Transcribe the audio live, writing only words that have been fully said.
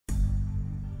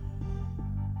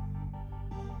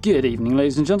Good evening,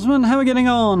 ladies and gentlemen. How are we getting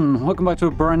on? Welcome back to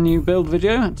a brand new build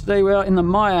video. Today we are in the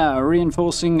mire,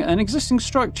 reinforcing an existing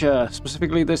structure,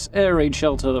 specifically this air raid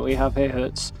shelter that we have here.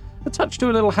 It's attached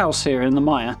to a little house here in the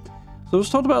mire. So I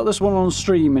was talked about this one on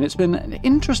stream, and it's been an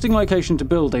interesting location to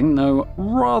building, though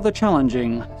rather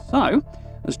challenging. So,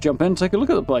 let's jump in and take a look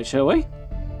at the place, shall we?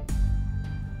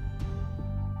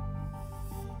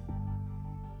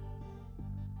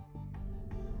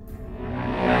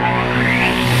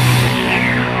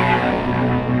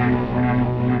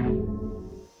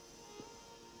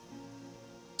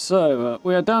 So,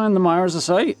 we are down in the mire, as I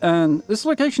say, and this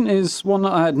location is one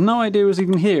that I had no idea was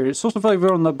even here. It's sort of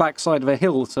over on the backside of a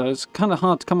hill, so it's kind of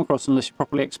hard to come across unless you're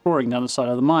properly exploring down the side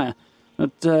of the mire.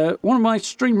 But one of my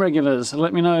stream regulars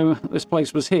let me know this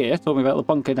place was here, told me about the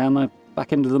bunker down the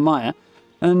back end of the mire,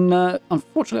 and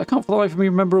unfortunately I can't for the life of me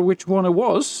remember which one it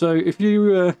was, so if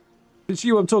it's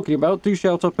you I'm talking about, do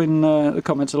shout up in the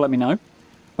comments and let me know.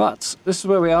 But this is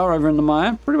where we are over in the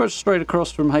mire, pretty much straight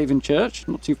across from Haven Church,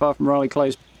 not too far from Riley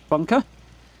Clay's bunker.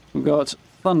 We've got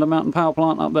Thunder Mountain Power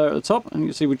Plant up there at the top, and you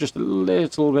can see we're just a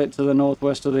little bit to the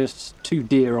northwest of this 2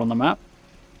 deer on the map.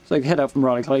 So if you head out from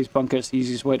Riley Clay's bunker, it's the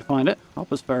easiest way to find it.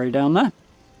 Hopper's Ferry down there.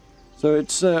 So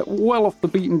it's well off the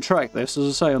beaten track, this,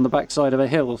 as I say, on the backside of a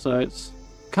hill, so it's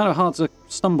kind of hard to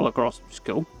stumble across, which is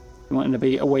cool. You want to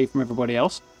be away from everybody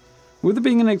else. With it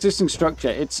being an existing structure,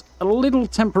 it's a little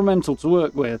temperamental to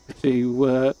work with,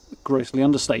 to grossly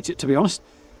understate it, to be honest.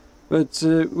 But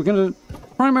we're going to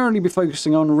primarily be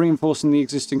focusing on reinforcing the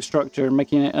existing structure and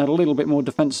making it a little bit more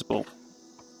defensible.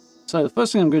 So the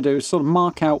first thing I'm going to do is sort of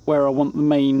mark out where I want the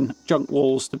main junk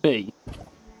walls to be.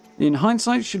 In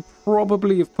hindsight, should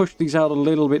probably have pushed these out a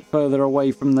little bit further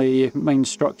away from the main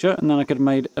structure, and then I could have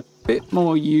made a bit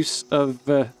more use of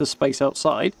the space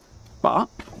outside. But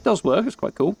it does work, it's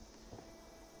quite cool.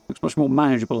 Looks much more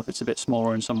manageable if it's a bit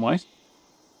smaller in some ways.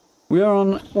 We are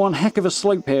on one heck of a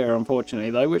slope here,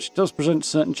 unfortunately, though, which does present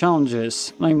certain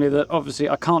challenges. Namely that, obviously,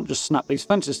 I can't just snap these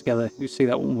fences together. You see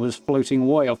that one was floating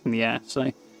way off in the air. So,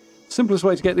 the simplest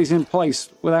way to get these in place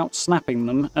without snapping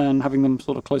them and having them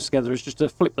sort of close together is just to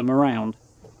flip them around.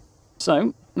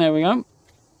 So, there we go.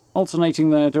 Alternating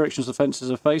the directions the fences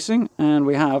are facing, and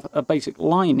we have a basic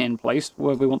line in place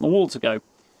where we want the wall to go.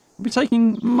 We'll be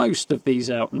taking most of these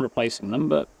out and replacing them,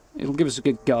 but it'll give us a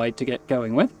good guide to get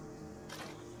going with.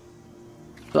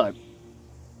 So,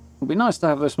 it'll be nice to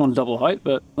have this one double height,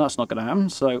 but that's not going to happen.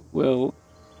 So we'll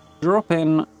drop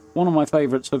in one of my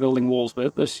favourites for building walls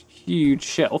with, this huge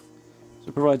shelf. So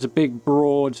it provides a big,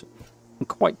 broad, and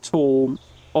quite tall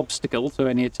obstacle to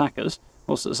any attackers,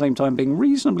 whilst at the same time being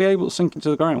reasonably able to sink into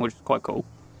the ground, which is quite cool.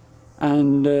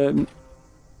 And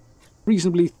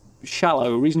reasonably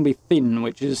shallow, reasonably thin,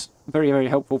 which is very, very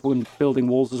helpful when building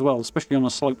walls as well, especially on a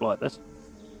slope like this.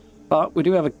 But we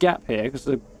do have a gap here, because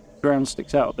the ground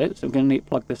sticks out a bit, so we're going to need to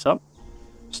plug this up.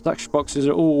 Stash boxes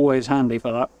are always handy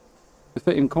for that. They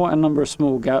fit in quite a number of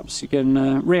small gaps. You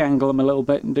can re-angle them a little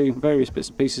bit and do various bits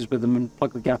and pieces with them and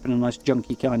plug the gap in a nice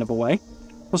junky kind of a way.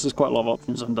 Plus there's quite a lot of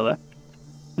options under there.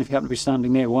 And if you happen to be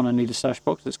standing near one and need a stash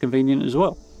box, it's convenient as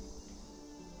well.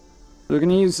 So we're going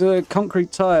to use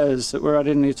concrete tyres that were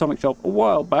added in the atomic shop a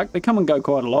while back. They come and go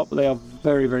quite a lot, but they are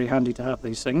very, very handy to have,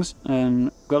 these things. And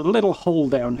we've got a little hole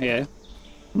down here.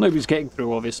 Nobody's getting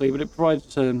through, obviously, but it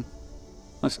provides a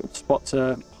nice little spot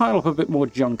to pile up a bit more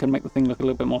junk and make the thing look a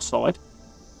little bit more solid.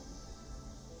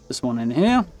 This one in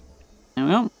here. There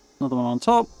we go. Another one on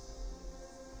top.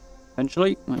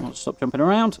 Eventually, we want to stop jumping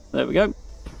around. There we go.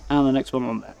 And the next one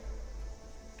on there.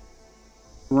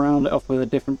 Round it off with a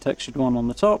different textured one on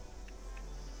the top.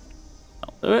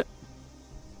 That'll do it.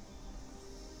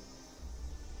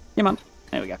 Yeah, man.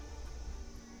 There we go.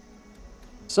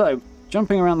 So,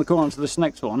 jumping around the corner to this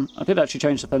next one, I did actually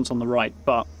change the fence on the right,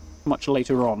 but much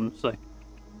later on, so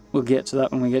we'll get to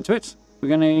that when we get to it. We're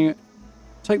going to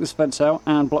take this fence out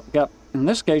and block the gap, in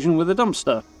this occasion with a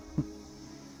dumpster,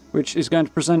 which is going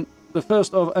to present the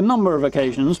first of a number of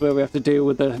occasions where we have to deal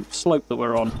with the slope that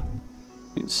we're on.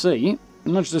 You can see, I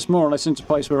nudge this more or less into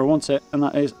place where I want it, and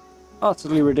that is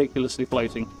utterly ridiculously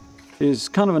floating. It is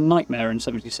kind of a nightmare in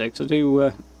 76. I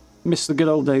do miss the good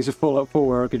old days of Fallout 4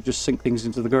 where I could just sink things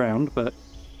into the ground, but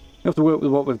we have to work with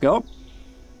what we've got.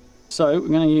 So we're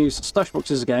going to use stash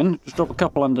boxes again, just drop a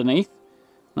couple underneath.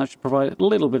 That should provide a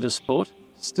little bit of support.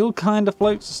 Still kind of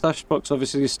floats. The stash box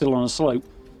obviously is still on a slope,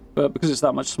 but because it's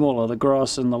that much smaller, the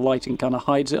grass and the lighting kind of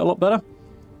hides it a lot better.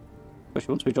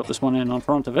 Especially once we drop this one in on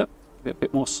front of it, give it a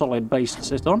bit more solid base to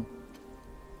sit on.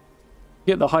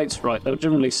 Get the heights right, they'll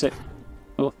generally sit,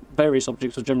 well, various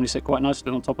objects will generally sit quite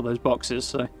nicely on top of those boxes,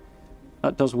 so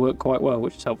that does work quite well,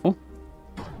 which is helpful.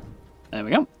 There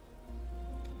we go.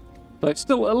 So it's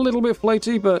still a little bit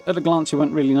floaty, but at a glance you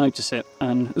won't really notice it.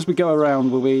 And as we go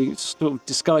around, we'll be sort of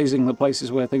disguising the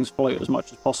places where things float as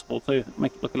much as possible to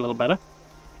make it look a little better.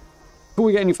 Before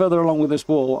we get any further along with this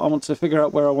wall, I want to figure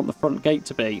out where I want the front gate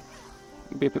to be.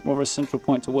 It'll be a bit more of a central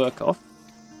point to work off.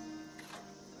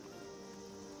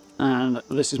 And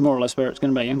this is more or less where it's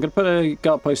going to be. I'm going to put a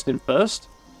guard post in first.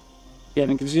 Yeah,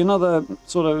 and it gives you another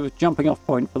sort of jumping off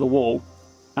point for the wall.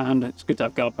 And it's good to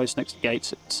have guard posts next to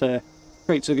gates. It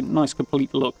creates a nice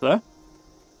complete look there.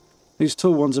 These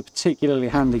tall ones are particularly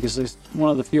handy because they're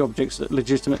one of the few objects that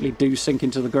legitimately do sink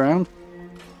into the ground.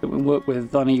 It can work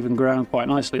with uneven ground quite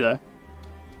nicely there.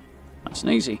 Nice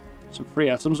and easy. Some free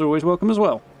atoms are always welcome as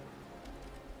well.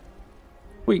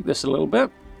 Tweak this a little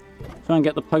bit. Try and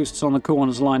get the posts on the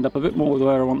corners lined up a bit more with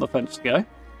where I want the fence to go.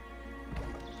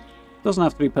 Doesn't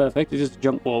have to be perfect, it's just a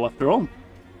junk wall after all.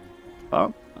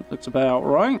 But that looks about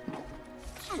right.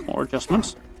 More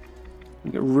adjustments. I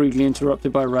get rudely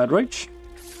interrupted by Radroach.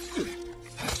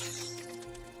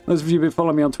 Those of you who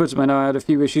follow me on Twitter may know I had a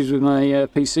few issues with my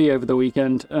PC over the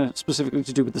weekend, specifically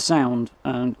to do with the sound,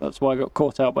 and that's why I got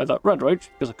caught out by that Radroach,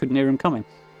 because I couldn't hear him coming.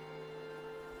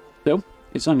 Still,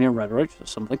 it's only a Radroach, that's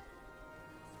something.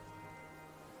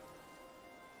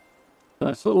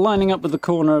 So, sort of lining up with the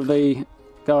corner of the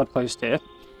guard post here.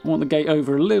 I want the gate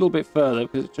over a little bit further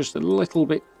because it's just a little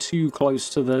bit too close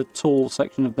to the tall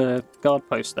section of the guard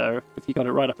post there if you got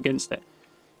it right up against it.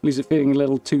 Leaves it feeling a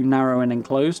little too narrow and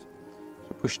enclosed.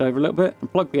 So push it over a little bit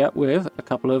and plug the gap with a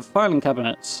couple of filing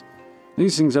cabinets.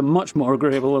 These things are much more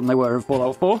agreeable than they were in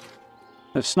Fallout 4.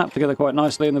 They've snapped together quite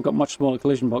nicely and they've got much smaller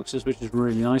collision boxes, which is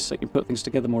really nice, so you can put things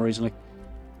together more easily.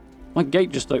 My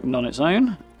gate just opened on its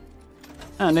own.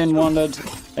 And in wandered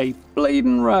a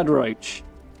bleeding Radroach.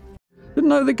 Didn't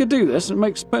know they could do this. It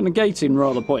makes putting a gate in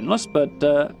rather pointless, but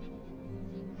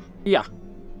yeah.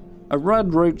 A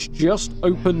Radroach just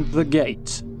opened the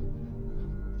gate.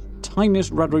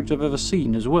 Tiniest Radroach I've ever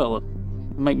seen as well.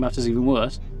 Make matters even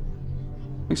worse.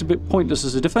 Makes it a bit pointless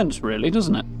as a defense, really,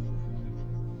 doesn't it?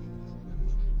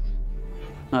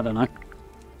 I don't know.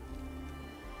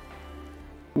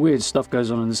 Weird stuff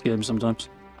goes on in this game sometimes.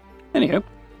 Anyhow.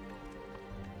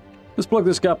 Let's plug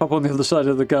this gap up on the other side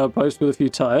of the guard post with a few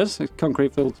tyres.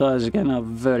 Concrete-filled tyres again are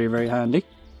very, very handy.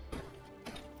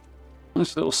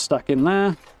 Nice little stack in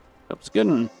there. That was good.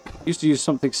 And used to use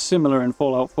something similar in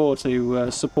Fallout 4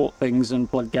 to support things and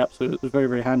plug gaps with. It was very,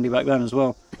 very handy back then as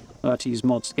well. I had to use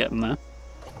mods to get them there.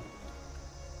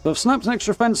 So I've snapped an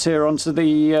extra fence here onto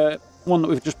the one that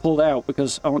we've just pulled out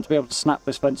because I want to be able to snap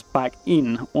this fence back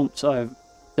in once I've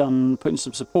done putting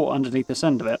some support underneath this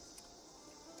end of it.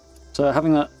 So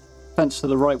having that fence to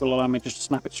the right will allow me just to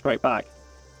snap it straight back.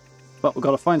 But we've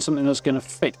got to find something that's going to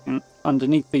fit in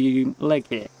underneath the leg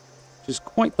here, which is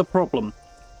quite the problem.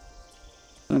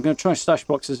 I'm going to try stash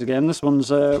boxes again. This one's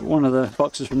one of the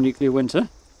boxes from Nuclear Winter.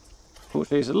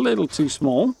 Fortunately, it's a little too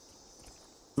small.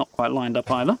 Not quite lined up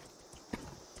either.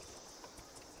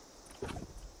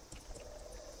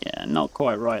 Yeah, not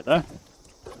quite right there.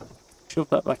 Shove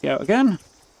that back out again.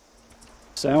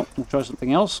 So we'll try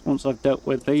something else once I've dealt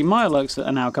with the Mirelurks that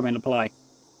are now coming to play.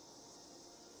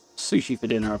 Sushi for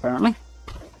dinner, apparently.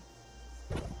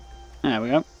 There we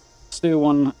go. Steel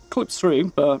one clips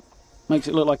through, but makes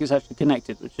it look like it's actually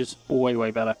connected, which is way,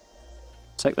 way better.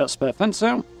 Take that spare fence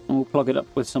out, and we'll plug it up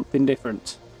with something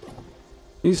different.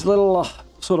 These little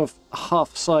sort of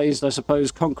half-sized, I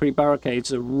suppose, concrete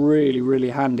barricades are really,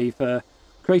 really handy for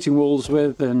creating walls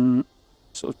with and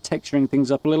sort of texturing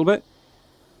things up a little bit.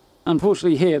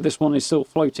 Unfortunately here, this one is still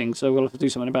floating, so we'll have to do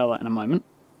something about that in a moment.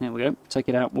 There we go. Take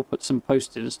it out. We'll put some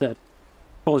posts in instead.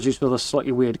 Apologies for the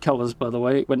slightly weird colours, by the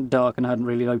way. It went dark and I hadn't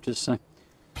really noticed, so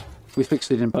we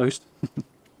fixed it in post.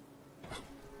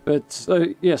 But,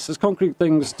 yes, those concrete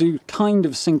things do kind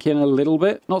of sink in a little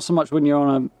bit. Not so much when you're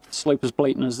on a slope as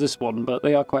blatant as this one, but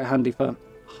they are quite handy for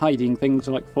hiding things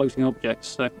like floating objects,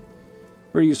 so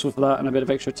very useful for that and a bit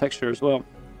of extra texture as well.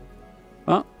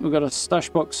 But we've got a stash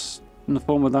box in the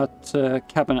form of that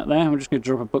cabinet there. We're just going to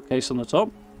drop a bookcase on the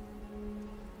top.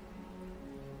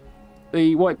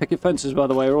 The white picket fences, by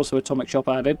the way, are also Atomic Shop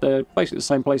added. They're basically the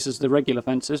same place as the regular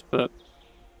fences, but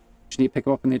you need to pick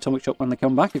them up in the Atomic Shop when they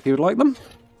come back if you would like them.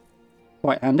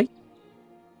 Quite handy.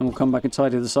 And we'll come back and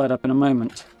tidy the side up in a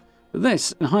moment. But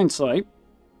this, in hindsight,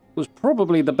 was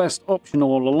probably the best option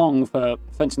all along for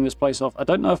fencing this place off. I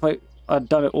don't know if I'd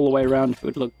done it all the way around if it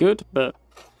would look good, but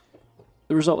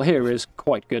the result here is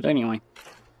quite good anyway.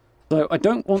 So I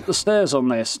don't want the stairs on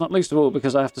this, not least of all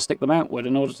because I have to stick them outward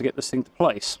in order to get this thing to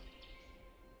place.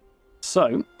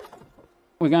 So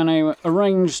we're going to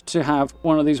arrange to have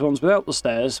one of these ones without the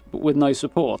stairs, but with no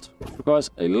support, which requires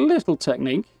a little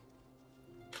technique.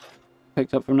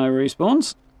 picked up from no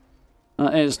respawns.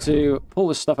 That is to pull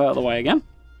this stuff out of the way again.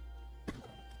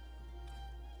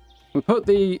 We put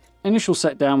the initial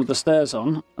set down with the stairs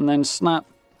on, and then snap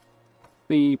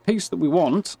the piece that we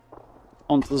want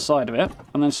onto the side of it,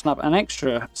 and then snap an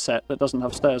extra set that doesn't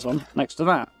have stairs on next to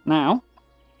that. Now,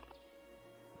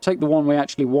 take the one we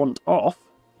actually want off,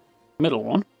 middle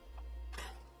one.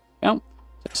 Yep,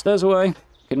 take the stairs away. You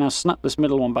can now snap this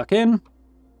middle one back in,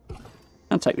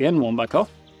 and take the end one back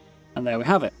off, and there we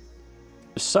have it.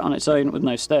 Just sat on its own with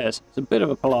no stairs. It's a bit of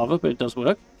a palaver, but it does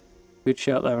work. Good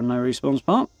shout there on no respawns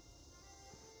part.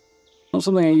 Not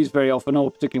something I use very often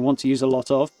or particularly want to use a lot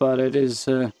of, but it is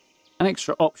an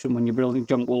extra option when you're building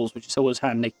junk walls, which is always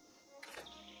handy.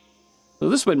 So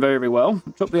this went very, very well.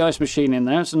 Drop the ice machine in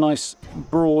there. It's a nice,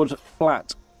 broad,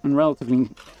 flat, and relatively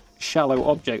shallow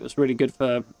object that's really good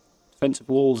for defensive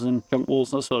walls and junk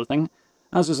walls, that sort of thing.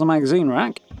 As is the magazine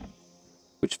rack,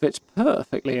 which fits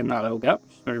perfectly in that little gap,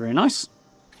 which is very, very nice.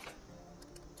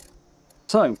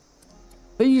 So,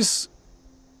 these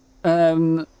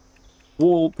perimeter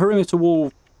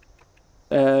wall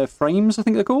frames, I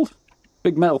think they're called.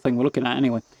 Big metal thing we're looking at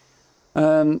anyway.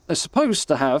 They're supposed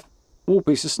to have wall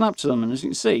pieces snapped to them, and as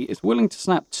you can see, it's willing to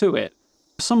snap to it.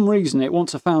 For some reason, it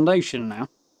wants a foundation now.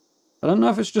 I don't know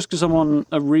if it's just because I'm on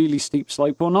a really steep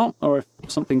slope or not, or if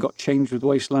something got changed with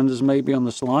Wastelanders maybe on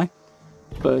the sly.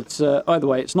 But either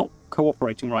way, it's not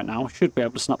cooperating right now. I should be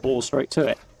able to snap the wall straight to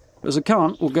it. But as I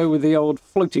can't, we'll go with the old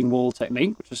floating wall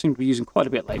technique, which I seem to be using quite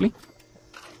a bit lately.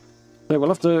 So we'll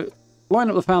have to line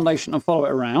up the foundation and follow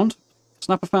it around.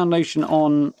 Snap a foundation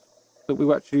on that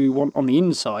we actually want on the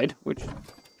inside, which is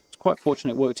quite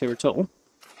fortunate it worked here at all.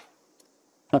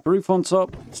 Snap a roof on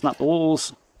top, snap the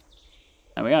walls.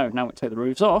 There we go. Now we take the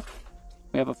roofs off.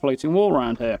 We have a floating wall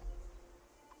around here.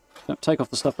 So take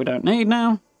off the stuff we don't need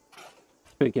now.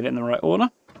 Get it in the right order.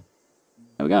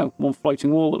 There we go. One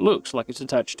floating wall that looks like it's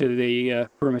attached to the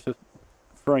perimeter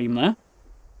frame there.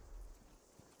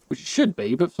 Which it should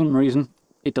be, but for some reason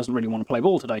it doesn't really want to play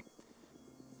ball today.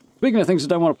 Speaking of things that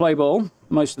don't want to play ball,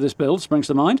 most of this build springs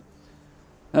to mind.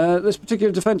 This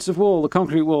particular defensive wall, the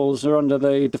concrete walls, are under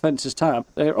the defences tab.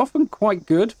 They're often quite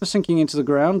good for sinking into the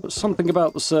ground, but something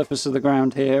about the surface of the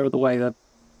ground here, or the way that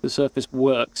the surface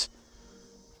works,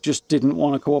 just didn't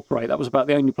want to cooperate. That was about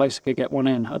the only place I could get one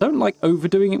in. I don't like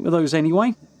overdoing it with those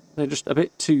anyway. They're just a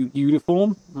bit too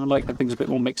uniform. I like the things a bit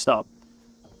more mixed up.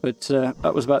 But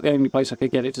that was about the only place I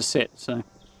could get it to sit, so I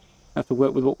have to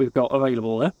work with what we've got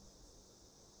available there.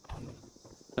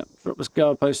 So, drop this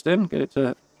guard post in, get it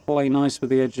to play nice with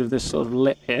the edge of this sort of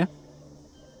lip here.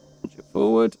 Punch it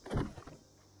forward.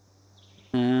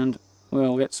 And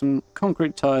we'll get some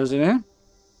concrete tyres in here.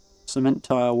 Cement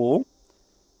tyre wall.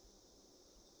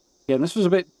 Again, this was a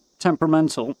bit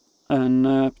temperamental, and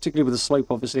particularly with the slope,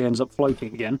 obviously ends up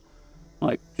floating again,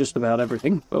 like just about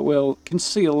everything. But we'll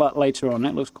conceal that later on.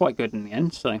 It looks quite good in the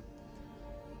end, so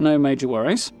no major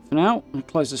worries. For now, I'll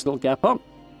close this little gap up.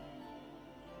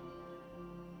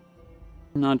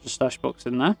 Nudge the stash box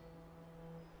in there. I'm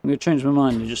going to change my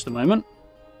mind in just a moment.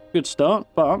 Good start,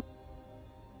 but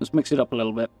let's mix it up a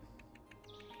little bit.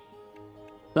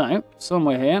 So,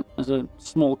 somewhere here, there's a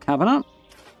small cabinet.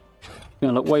 It's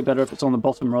going to look way better if it's on the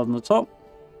bottom rather than the top.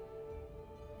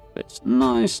 Fits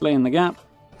nicely in the gap.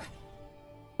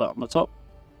 That on the top.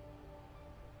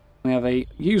 We have a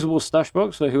usable stash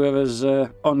box for whoever's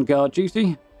on guard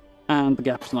duty, and the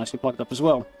gap's nicely plugged up as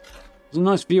well. There's a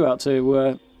nice view out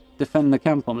to defend the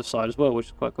camp on this side as well, which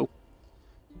is quite cool.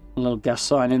 A little gas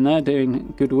sign in there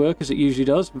doing good work as it usually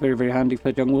does. Very, very handy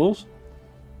for junk walls.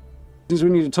 Since we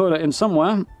need a toilet in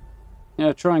somewhere,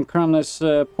 try and cram this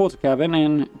porta cabin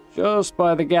in just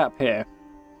by the gap here.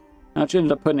 I actually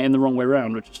ended up putting it in the wrong way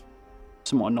around, which is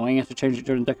somewhat annoying. I have to change it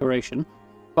during decoration.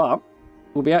 But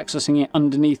we'll be accessing it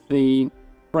underneath the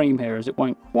frame here, as it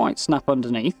won't quite snap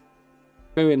underneath.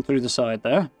 Go in through the side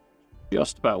there.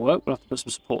 Just about work. We'll have to put some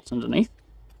supports underneath.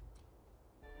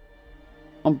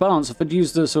 On balance, if I'd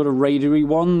used the sort of radary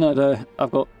one that I've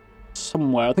got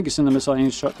somewhere, I think it's in the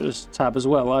miscellaneous structures tab as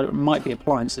well. It might be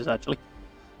appliances, actually.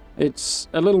 It's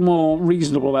a little more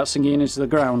reasonable about sinking into the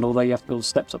ground, although you have to build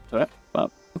steps up to it.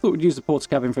 But I thought we'd use the porta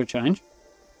cabin for a change.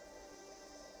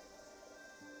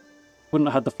 Wouldn't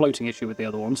have had the floating issue with the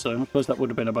other one, so I suppose that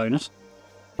would have been a bonus.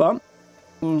 But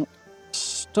we'll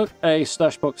stuck a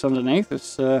stash box underneath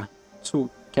this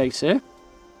tool case here.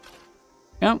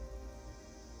 Yeah.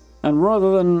 And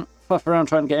rather than fluff around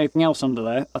trying to get anything else under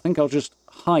there, I think I'll just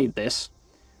hide this.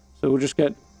 So we'll just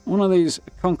get one of these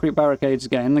concrete barricades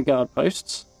again, the guard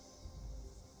posts.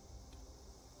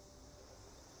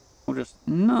 We'll just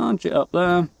nudge it up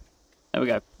there. There we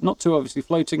go. Not too obviously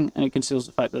floating, and it conceals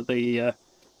the fact that the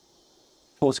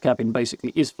porta cabin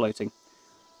basically is floating.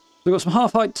 We've got some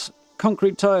half-height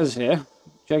concrete tyres here.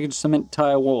 Jagged cement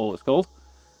tyre wall, it's called.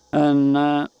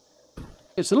 And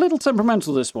it's a little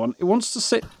temperamental, this one. It wants to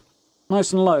sit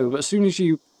nice and low, but as soon as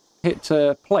you hit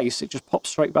place, it just pops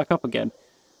straight back up again.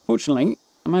 Fortunately,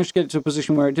 I managed to get it to a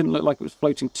position where it didn't look like it was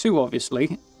floating too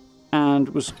obviously, and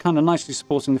was kind of nicely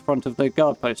supporting the front of the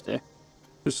guard post here.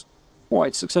 It was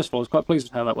quite successful. I was quite pleased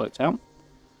with how that worked out.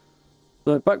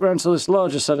 The background to this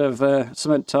larger set of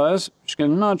cement tyres, just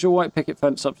going to nudge a white picket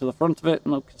fence up to the front of it,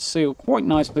 and it'll conceal quite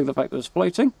nicely the fact that it's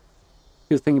floating.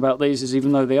 The good thing about these is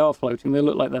even though they are floating, they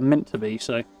look like they're meant to be,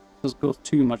 so it doesn't cause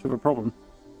too much of a problem.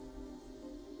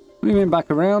 Moving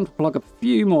back around, plug up a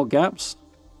few more gaps.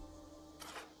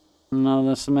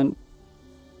 Another cement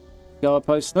guard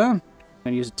post there. I'm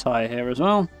going to use a tyre here as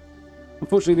well.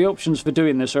 Unfortunately, the options for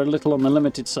doing this are a little on the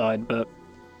limited side, but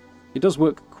it does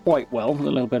work quite well with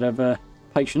a little bit of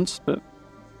patience. But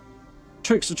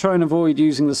tricks to try and avoid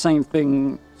using the same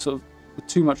thing sort of with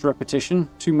too much repetition,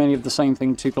 too many of the same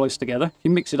thing too close together. If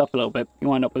you mix it up a little bit, you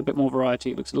wind up with a bit more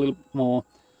variety. It looks a little more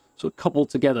sort of coupled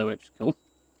together, which is cool.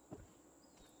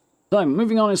 So,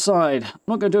 moving on inside. I'm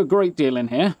not going to do a great deal in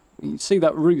here. You can see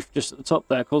that roof just at the top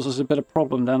there causes a bit of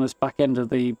problem down this back end of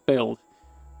the build.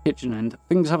 Kitchen end.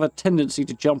 Things have a tendency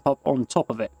to jump up on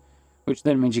top of it, which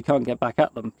then means you can't get back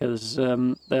at them, because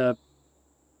the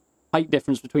height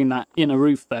difference between that inner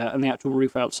roof there and the actual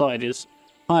roof outside is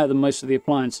higher than most of the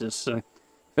appliances, so if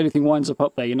anything winds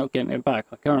up there, you're not getting it back.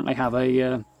 I currently have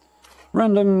a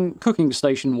random cooking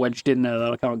station wedged in there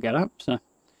that I can't get at, so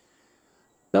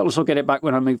that'll also get it back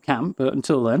when I move camp, but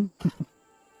until then, you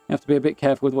have to be a bit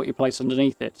careful with what you place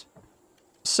underneath it.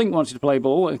 Sink wanted to play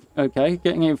ball, okay.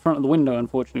 Getting it in front of the window,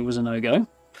 unfortunately, was a no-go.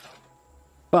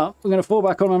 But we're going to fall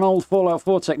back on an old Fallout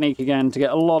 4 technique again to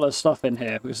get a lot of stuff in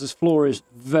here, because this floor is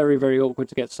very, very awkward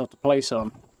to get stuff to place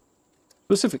on.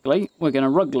 Specifically, we're going to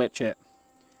rug glitch it.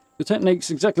 The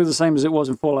technique's exactly the same as it was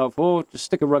in Fallout 4. Just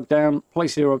stick a rug down,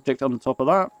 place your object on the top of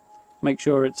that, make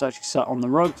sure it's actually sat on the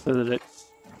rug so that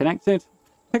it's connected,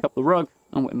 pick up the rug,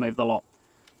 and we move the lot.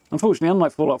 Unfortunately,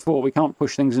 unlike Fallout 4, we can't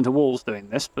push things into walls doing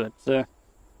this, but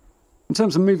in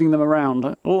terms of moving them around,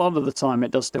 a lot of the time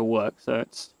it does still work, so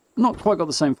it's not quite got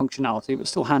the same functionality, but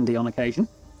still handy on occasion.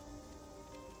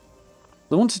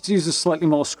 I wanted to use a slightly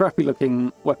more scrappy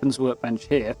looking weapons workbench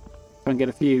here, try and get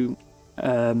a few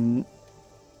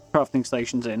crafting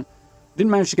stations in.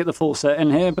 Didn't manage to get the full set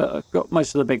in here, but I've got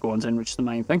most of the big ones in, which is the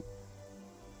main thing.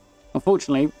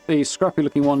 Unfortunately, the scrappy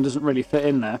looking one doesn't really fit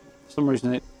in there. For some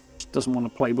reason it just doesn't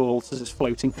want to play ball as it's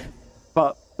floating.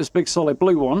 But this big solid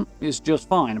blue one is just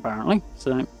fine, apparently.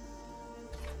 So, I'm going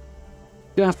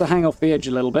to have to hang off the edge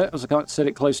a little bit, as I can't set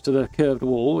it close to the curved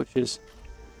wall, which is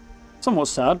somewhat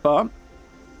sad, but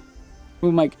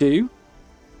we'll make do.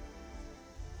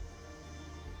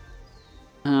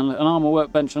 And an armour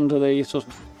workbench under the sort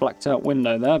of blacked out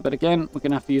window there, but again, we're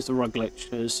going to have to use the rug glitch,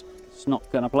 because it's not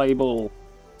going to play ball.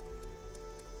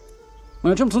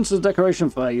 When I jumped onto the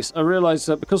decoration phase, I realised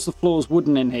that because the floor's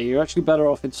wooden in here, you're actually better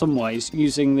off in some ways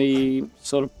using the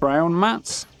sort of brown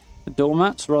mats, the door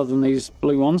mats, rather than these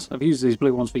blue ones. I've used these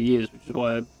blue ones for years, which is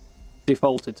why I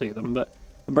defaulted to them, but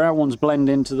the brown ones blend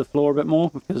into the floor a bit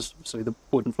more, because obviously the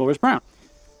wooden floor is brown.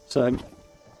 So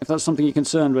if that's something you're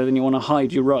concerned with and you want to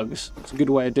hide your rugs, it's a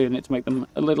good way of doing it to make them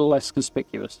a little less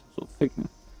conspicuous. Sort of thing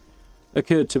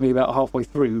occurred to me about halfway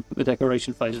through the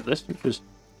decoration phase of this, which was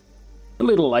a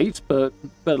little late, but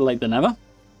better late than never.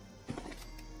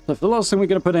 So for the last thing we're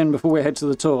going to put in before we head to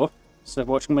the tour, instead of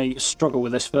watching me struggle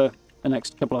with this for the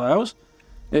next couple of hours,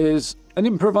 is an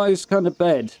improvised kind of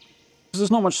bed. Because there's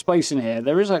not much space in here.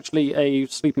 There is actually a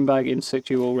sleeping bag in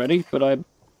situ already, but I'm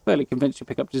fairly convinced you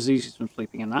pick up diseases from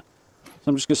sleeping in that. So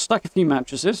I'm just going to stack a few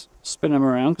mattresses, spin them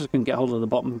around because I couldn't get hold of the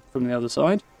bottom from the other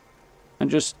side, and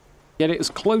just get it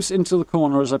as close into the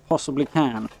corner as I possibly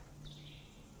can.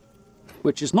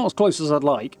 Which is not as close as I'd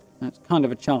like. It's kind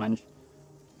of a challenge.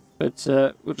 But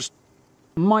we'll just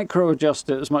micro-adjust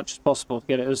it as much as possible to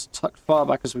get it as tucked far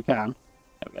back as we can.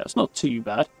 There we go, it's not too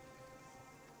bad.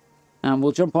 And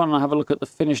we'll jump on and have a look at the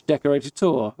finished decorated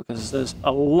tour, because there's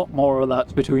a lot more of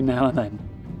that between now and then.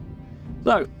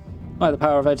 So, by the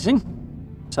power of editing,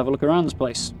 let's have a look around this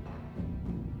place.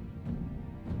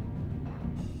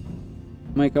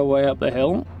 Make our way up the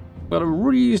hill. Got a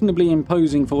reasonably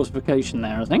imposing fortification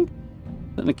there, I think.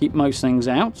 Going to keep most things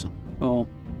out, or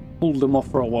hold them off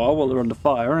for a while they're under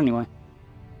fire anyway.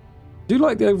 I do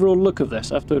like the overall look of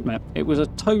this, I have to admit. It was a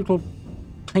total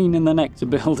pain in the neck to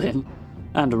build in,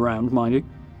 and around, mind you.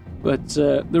 But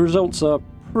the results are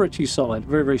pretty solid.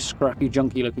 Very, very scrappy,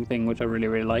 junky looking thing, which I really,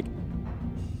 really like.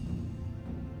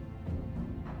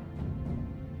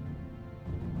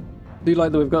 do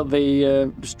like that we've got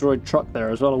the destroyed truck there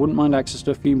as well. I wouldn't mind access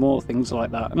to a few more things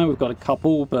like that. I know we've got a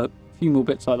couple, but a few more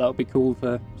bits like that would be cool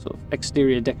for sort of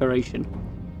exterior decoration.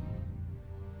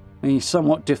 The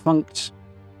somewhat defunct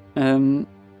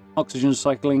oxygen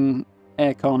cycling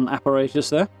aircon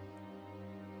apparatus there.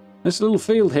 This little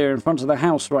field here in front of the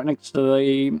house right next to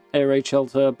the air raid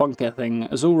shelter bunker thing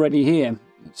is already here.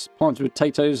 It's planted with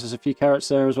potatoes, there's a few carrots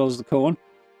there as well as the corn.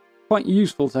 Quite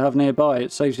useful to have nearby.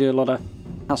 It saves you a lot of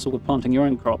hassle with planting your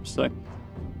own crops, so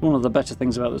one of the better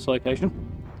things about this location.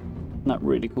 And that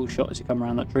really cool shot as you come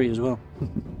around that tree as well.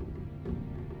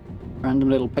 Random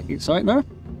little picnic site there.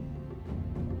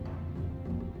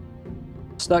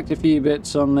 Stacked a few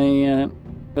bits on the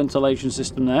ventilation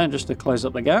system there just to close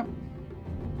up the gap.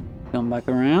 Come back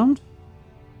around.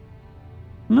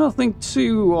 Nothing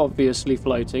too obviously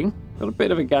floating. Got a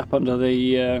bit of a gap under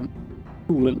the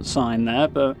coolant sign there,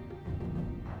 but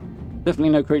definitely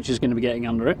no creature's going to be getting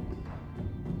under it.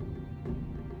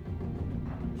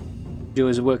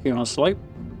 Joys of working on a slope.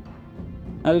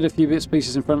 Added a few bits and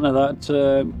pieces in front of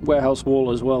that warehouse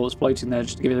wall as well as floating there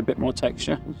just to give it a bit more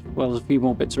texture, as well as a few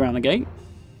more bits around the gate.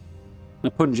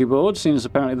 And a punji board, seeing as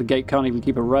apparently the gate can't even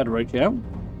keep a rad roach out.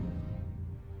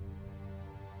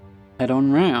 Head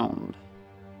on round.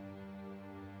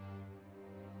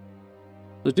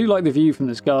 I do like the view from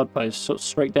this guard post, sort of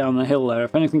straight down the hill there.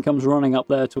 If anything comes running up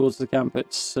there towards the camp,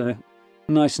 it's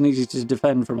nice and easy to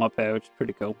defend from up here, which is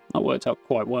pretty cool. That worked out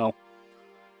quite well.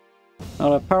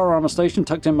 A power armor station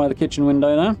tucked in by the kitchen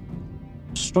window there.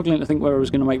 Struggling to think where I was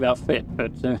going to make that fit,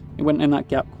 but it went in that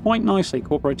gap quite nicely,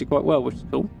 cooperated quite well, which is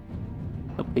cool.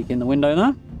 A peek in the window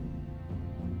there.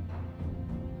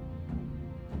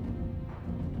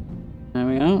 There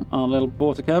we go, our little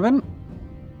porter cabin.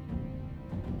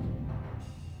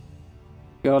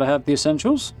 Gotta have the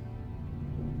essentials.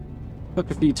 Hook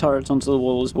a few turrets onto the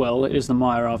wall as well. It is the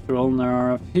mire after all, and there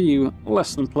are a few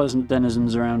less than pleasant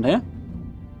denizens around here.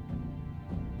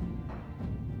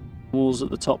 Walls at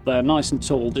the top there, nice and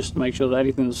tall, just to make sure that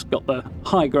anything that's got the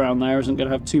high ground there isn't going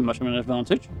to have too much of an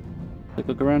advantage. Take a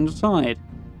look around the side.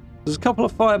 There's a couple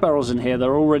of fire barrels in here that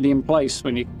are already in place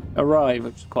when you arrive,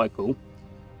 which is quite cool.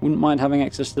 Wouldn't mind having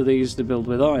access to these to build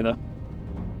with either.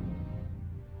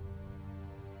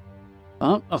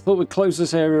 But I thought we'd close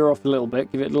this area off a little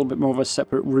bit, give it a little bit more of a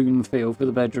separate room feel for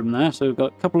the bedroom there. So we've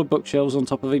got a couple of bookshelves on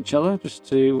top of each other, just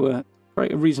to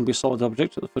create a reasonably solid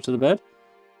object at the foot of the bed.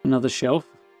 Another shelf.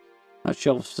 That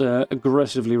shelf's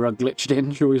aggressively rug glitched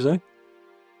in, shall we say.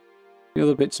 The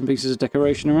other bits and pieces of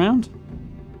decoration around.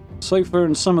 Sofa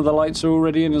and some of the lights are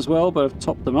already in as well, but I've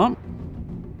topped them up.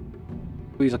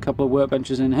 Squeeze a couple of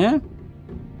workbenches in here.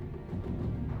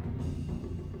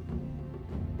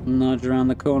 Nudge around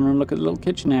the corner and look at the little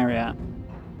kitchen area.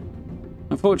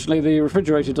 Unfortunately, the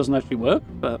refrigerator doesn't actually work,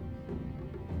 but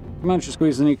I managed to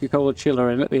squeeze the Nuka-Cola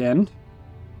chiller in at the end.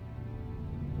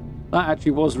 That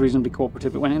actually was reasonably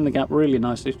cooperative. It went in the gap really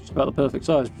nicely. It's just about the perfect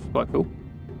size, which is quite cool.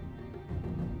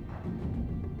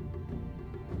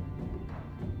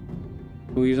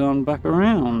 Squeeze on back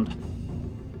around.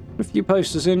 A few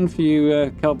posters in, a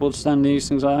few cardboard standees,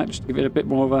 things like that, just to give it a bit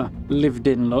more of a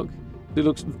lived-in look. It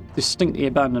looks distinctly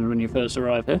abandoned when you first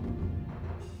arrive here.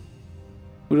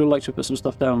 Would have liked to put some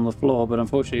stuff down on the floor, but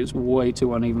unfortunately it's way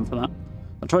too uneven for that.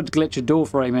 I tried to glitch a door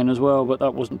frame in as well, but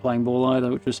that wasn't playing ball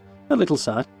either, which was a little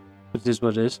sad. But it is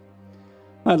what it is.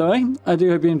 Either way, I do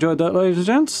hope you enjoyed that, ladies and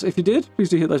gents. If you did, please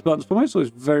do hit those buttons for me. It's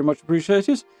always very much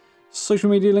appreciated. Social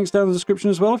media links down in the description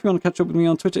as well if you want to catch up with me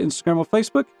on Twitter, Instagram or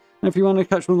Facebook. And if you want to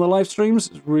catch one of the live streams,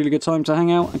 it's a really good time to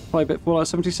hang out and play a bit of Fallout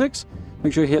 76.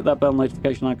 Make sure you hit that bell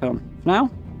notification icon. For now,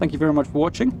 thank you very much for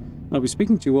watching, and I'll be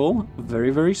speaking to you all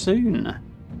very, very soon.